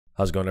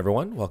How's it going,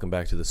 everyone? Welcome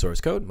back to the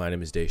source code. My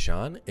name is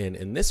Deshaun, and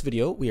in this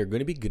video we are going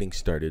to be getting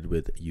started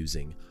with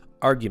using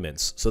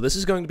arguments. So this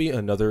is going to be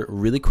another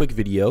really quick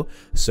video.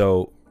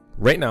 So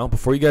right now,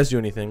 before you guys do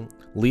anything,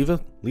 leave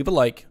a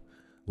like,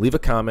 leave a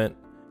comment,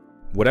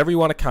 whatever you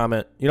want to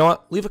comment. You know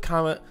what? Leave a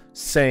comment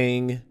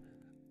saying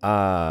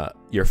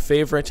your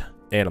favorite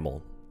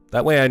animal.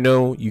 That way I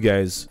know you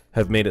guys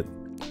have made it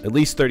at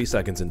least 30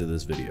 seconds into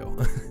this video.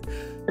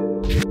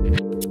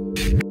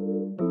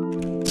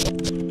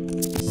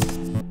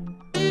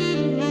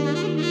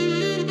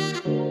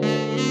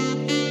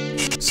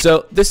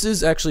 So this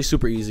is actually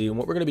super easy, and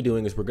what we're going to be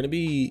doing is we're going to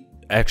be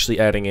actually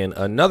adding in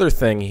another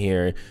thing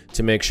here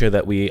to make sure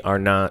that we are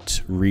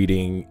not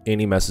reading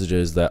any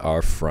messages that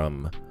are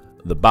from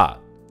the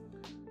bot.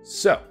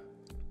 So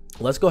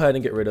let's go ahead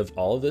and get rid of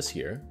all of this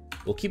here.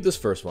 We'll keep this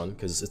first one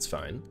because it's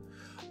fine.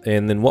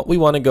 And then what we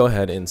want to go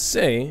ahead and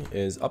say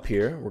is up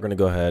here, we're going to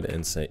go ahead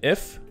and say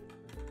if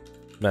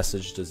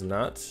message does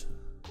not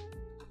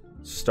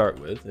start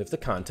with, if the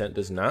content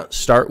does not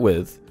start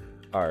with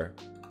our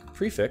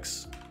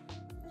prefix,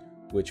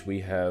 which we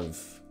have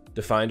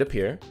defined up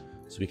here.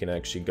 So we can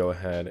actually go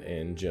ahead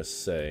and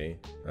just say,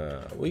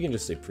 we can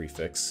just say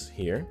prefix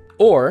here,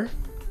 or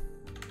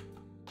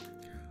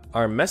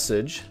our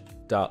message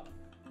dot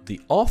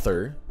the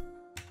author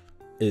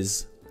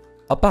is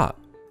a bot.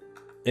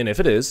 And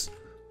if it is,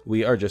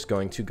 we are just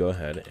going to go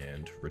ahead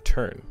and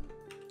return.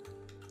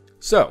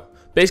 So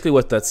basically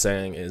what that's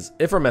saying is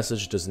if our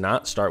message does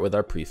not start with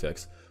our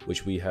prefix,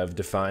 which we have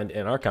defined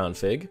in our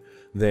config,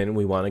 then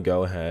we want to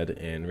go ahead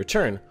and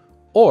return.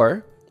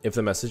 Or if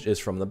the message is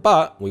from the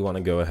bot, we want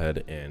to go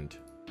ahead and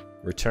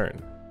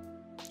return,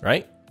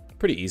 right?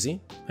 Pretty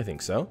easy, I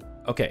think so.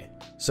 Okay,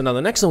 so now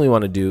the next thing we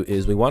want to do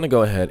is we want to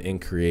go ahead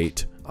and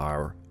create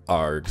our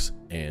args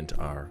and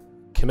our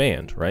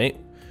command, right?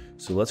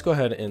 So let's go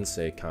ahead and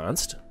say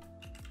const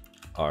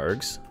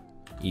args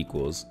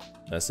equals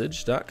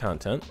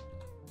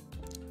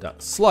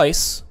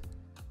message.content.slice,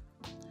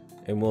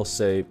 and we'll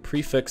say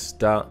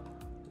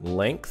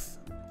prefix.length.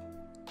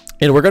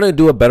 And we're going to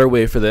do a better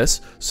way for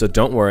this, so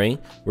don't worry.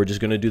 We're just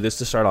going to do this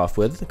to start off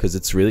with because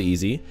it's really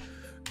easy.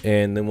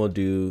 And then we'll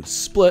do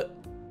split.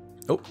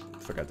 Oh,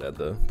 forgot to add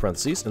the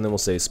parentheses. And then we'll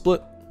say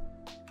split.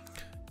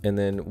 And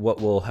then what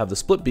we'll have the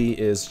split be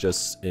is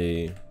just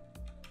a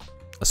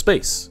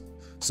space.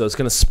 So it's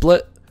going to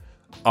split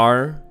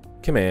our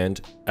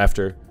command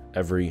after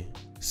every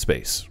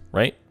space,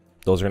 right?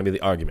 Those are going to be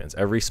the arguments.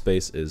 Every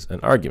space is an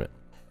argument.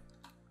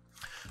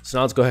 So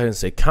now let's go ahead and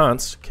say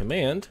const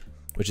command,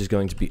 which is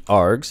going to be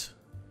args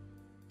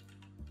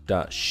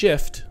dot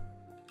shift,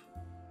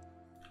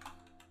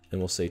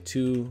 and we'll say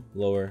to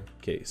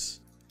lowercase.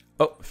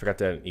 Oh, I forgot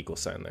to add an equal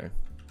sign there.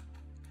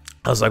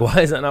 I was like,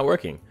 why is that not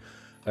working?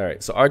 All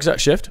right, so args dot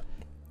shift.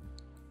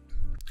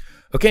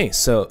 Okay,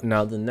 so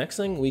now the next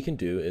thing we can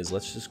do is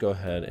let's just go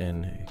ahead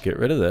and get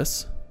rid of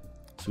this.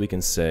 So we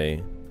can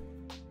say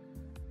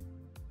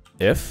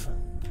if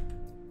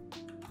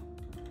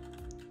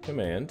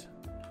command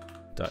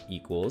dot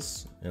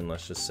equals, and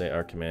let's just say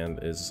our command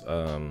is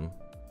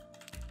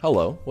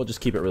hello. We'll just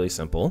keep it really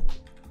simple,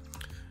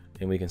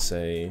 and we can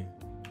say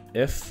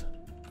if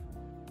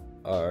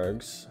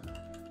args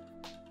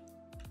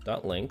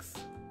dot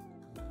length,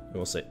 and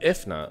we'll say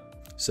if not.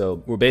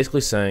 So we're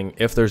basically saying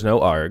if there's no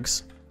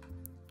args,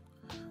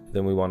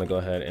 then we want to go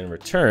ahead and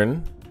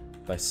return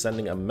by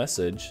sending a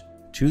message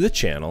to the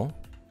channel.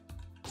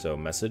 So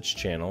message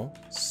channel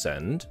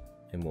send,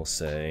 and we'll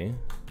say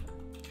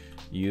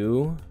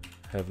you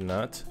have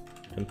not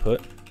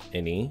input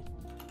any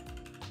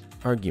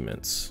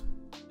arguments.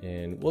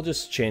 And we'll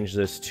just change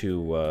this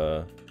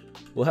to,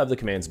 we'll have the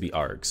commands be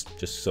args,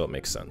 just so it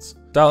makes sense.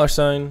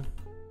 $,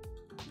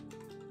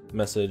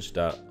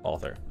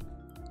 message.author,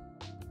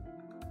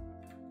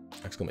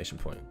 exclamation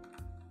point.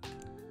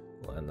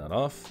 We'll end that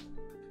off.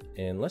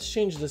 And let's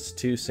change this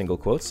to single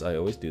quotes. I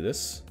always do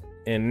this.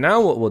 And now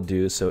what we'll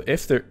do, so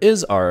if there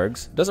is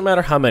args, doesn't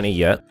matter how many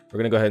yet, we're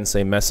gonna go ahead and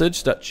say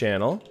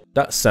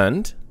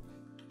message.channel.send.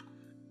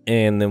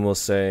 And then we'll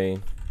say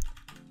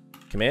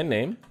command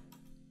name,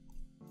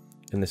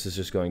 and this is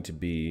just going to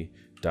be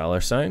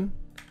 $,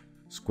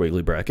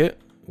 squiggly bracket.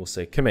 We'll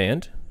say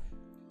command,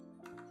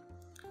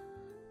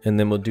 and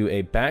then we'll do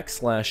a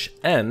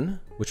 \n,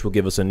 which will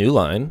give us a new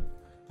line,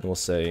 and we'll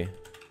say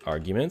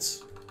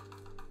arguments.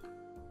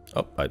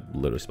 Oh, I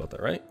literally spelled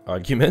that right.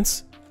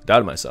 Arguments,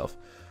 doubted myself.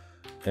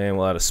 And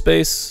we'll add a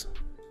space,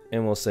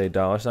 and we'll say $,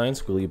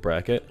 squiggly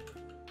bracket,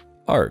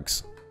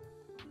 args.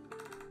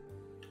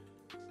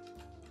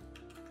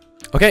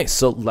 Okay,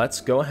 so let's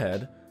go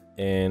ahead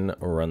and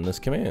run this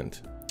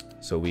command.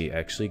 So we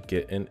actually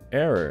get an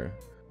error.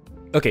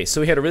 Okay, so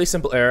we had a really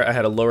simple error. I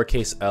had a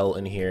lowercase l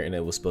in here and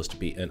it was supposed to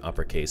be an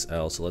uppercase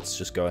L. So let's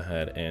just go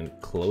ahead and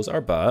close our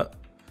bot.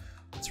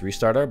 Let's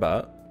restart our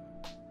bot.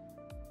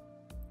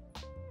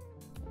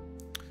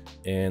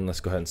 And let's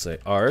go ahead and say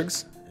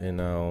args. And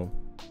now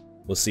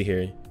we'll see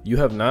here, you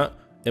have not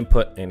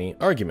input any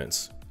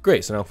arguments.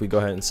 Great, so now if we go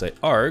ahead and say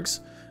args,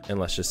 and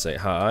let's just say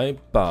hi,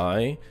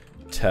 bye,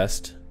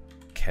 test,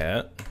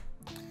 cat,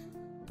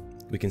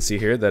 we can see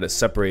here that it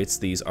separates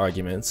these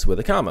arguments with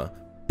a comma.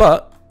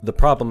 But the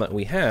problem that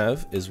we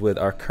have is with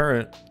our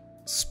current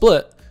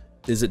split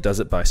is it does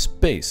it by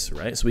space,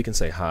 right? So we can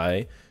say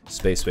hi,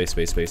 space, space,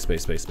 space, space,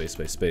 space, space, space,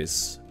 space,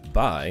 space,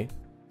 by.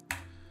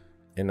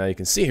 And now you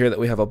can see here that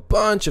we have a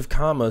bunch of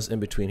commas in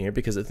between here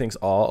because it thinks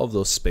all of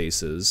those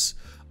spaces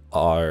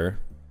are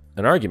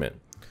an argument.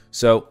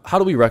 So how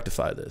do we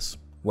rectify this?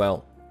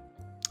 Well,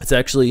 it's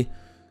actually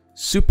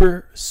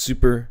super,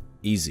 super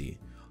easy.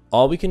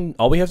 All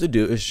we have to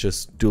do is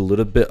just do a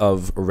little bit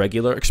of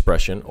regular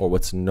expression, or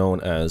what's known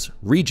as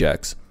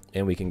regex,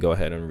 and we can go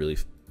ahead and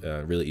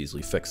really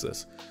easily fix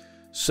this.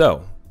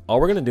 So all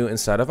we're gonna do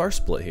inside of our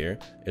split here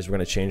is we're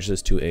gonna change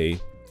this to a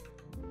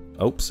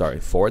 /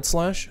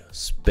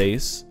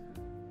 space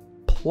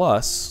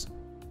plus,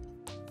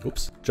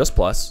 just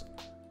plus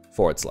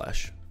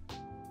 /.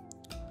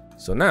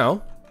 So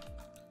now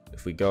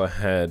if we go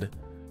ahead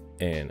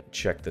and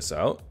check this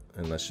out,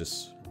 and let's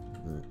just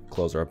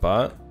close our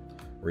bot,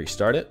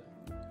 restart it.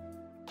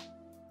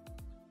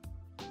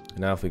 And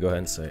now if we go ahead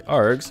and say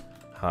args,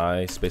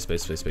 hi, space,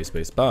 space, space, space,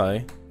 space,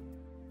 by,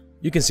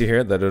 you can see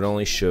here that it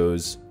only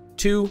shows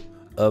 2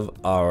 of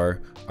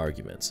our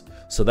arguments.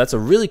 So that's a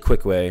really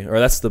quick way, or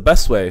that's the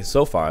best way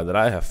so far that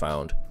I have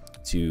found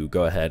to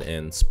go ahead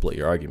and split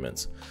your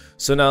arguments.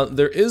 So now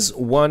there is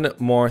one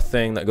more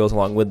thing that goes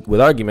along with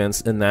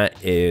arguments, and that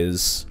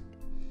is,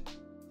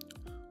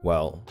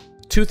 well,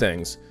 2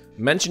 things: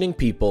 mentioning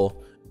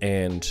people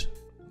and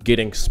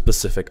getting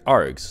specific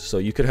args. So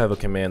you could have a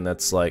command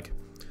that's like,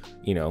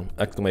 you know, !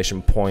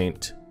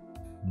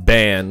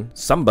 ban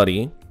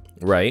somebody,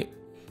 right?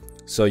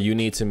 So you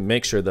need to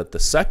make sure that the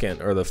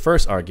second, or the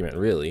first argument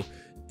really,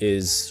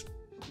 is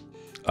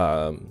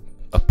a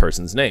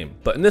person's name.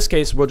 But in this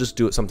case, we'll just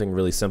do it something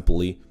really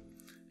simply,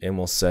 and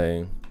we'll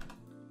say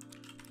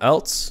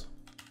else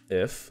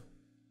if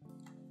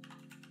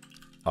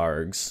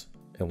args,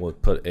 and we'll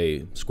put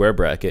a square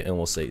bracket, and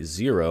we'll say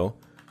 0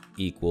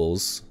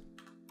 equals,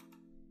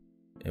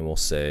 and we'll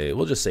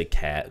just say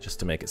cat, just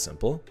to make it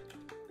simple.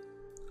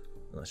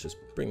 Let's just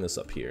bring this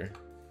up here.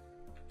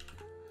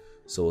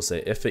 So we'll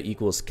say if it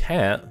equals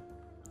cat,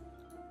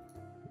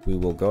 we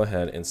will go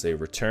ahead and say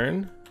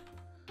return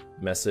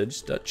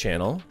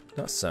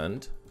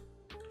message.channel.send,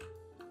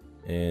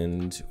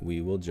 and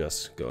we will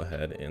just go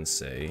ahead and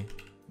say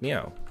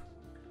meow,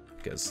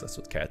 because that's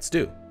what cats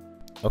do.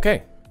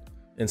 Okay,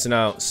 and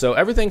so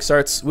everything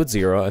starts with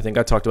 0. I think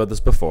I talked about this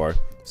before.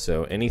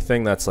 So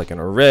anything that's like an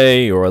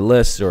array or a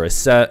list or a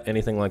set,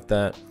 anything like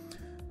that,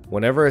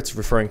 whenever it's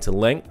referring to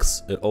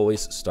lengths, it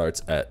always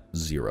starts at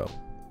 0.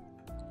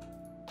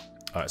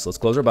 All right, so let's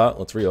close our bot.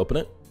 Let's reopen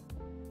it.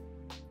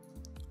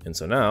 And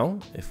so now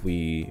if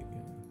we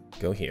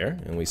go here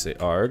and we say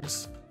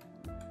args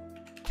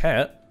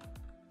cat,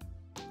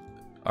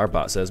 our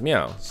bot says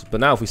meow. But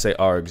now if we say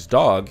args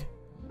dog,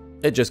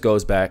 it just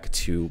goes back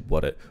to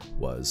what it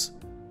was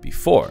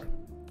before.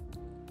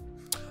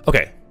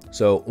 Okay,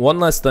 so one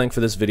last thing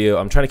for this video,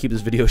 I'm trying to keep this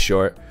video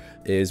short,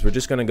 is we're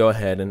just gonna go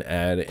ahead and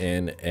add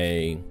in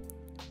a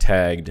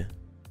tagged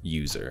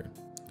user.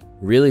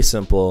 Really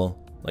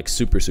simple, like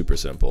super, super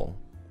simple.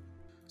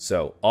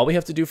 So all we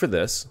have to do for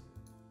this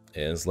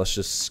is, let's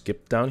just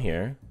skip down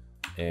here,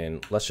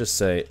 and let's just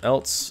say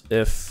else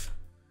if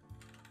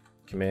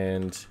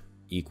command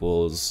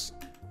equals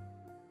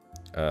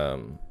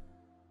ban.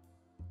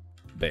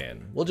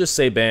 We'll just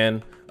say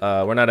ban.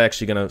 We're not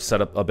actually gonna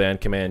set up a ban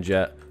command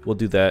yet. We'll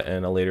do that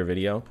in a later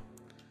video.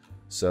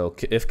 So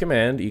if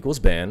command equals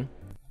ban,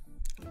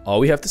 all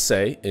we have to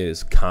say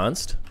is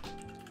const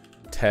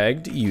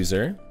tagged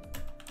user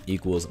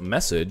equals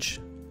message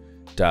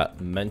dot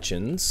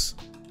mentions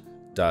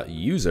dot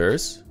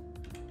users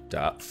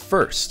dot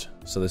first.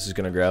 So this is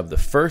going to grab the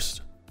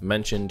first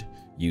mentioned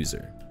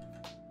user,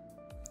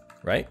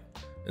 right?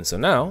 And so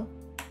now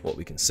what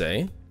we can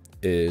say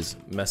is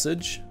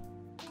message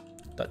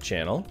dot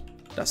channel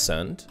dot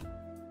send,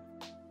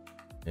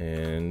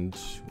 and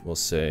we'll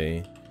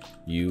say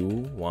you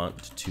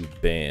want to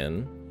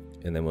ban,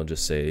 and then we'll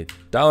just say $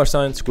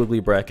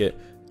 squiggly bracket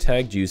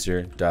tagged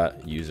user dot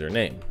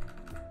username,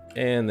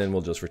 and then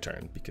we'll just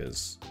return,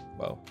 because,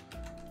 well,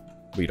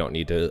 we don't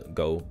need to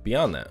go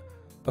beyond that.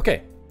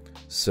 Okay,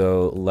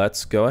 so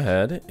let's go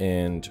ahead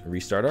and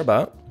restart our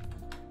bot.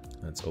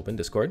 Let's open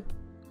Discord.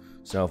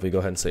 So now if we go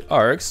ahead and say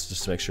args,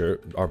 just to make sure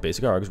our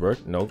basic args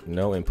work, no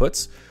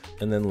inputs,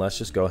 and then let's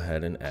just go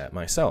ahead and add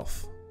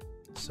myself.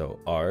 So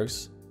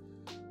args,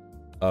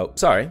 oh,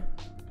 sorry,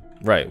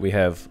 right, we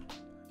have,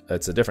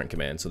 it's a different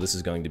command. So this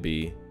is going to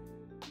be,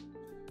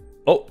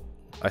 oh,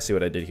 I see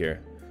what I did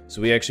here.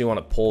 So we actually want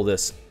to pull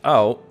this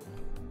out,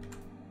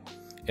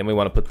 and we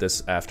want to put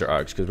this after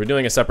args, because we're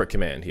doing a separate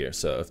command here.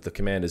 So if the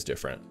command is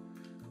different.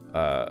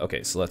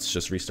 Okay, so let's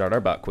just restart our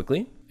bot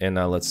quickly. And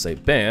now let's say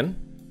ban,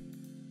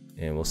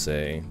 and we'll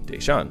say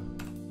Deshawn.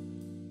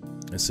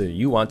 And so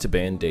you want to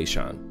ban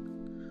Deshawn.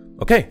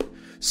 Okay,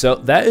 So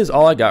that is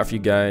all I got for you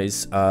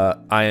guys.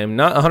 I am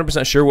not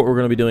 100% sure what we're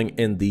going to be doing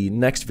in the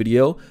next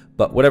video,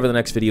 but whatever the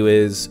next video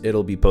is,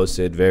 it'll be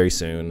posted very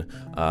soon.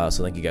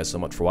 So thank you guys so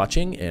much for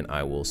watching, and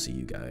I will see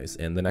you guys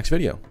in the next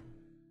video.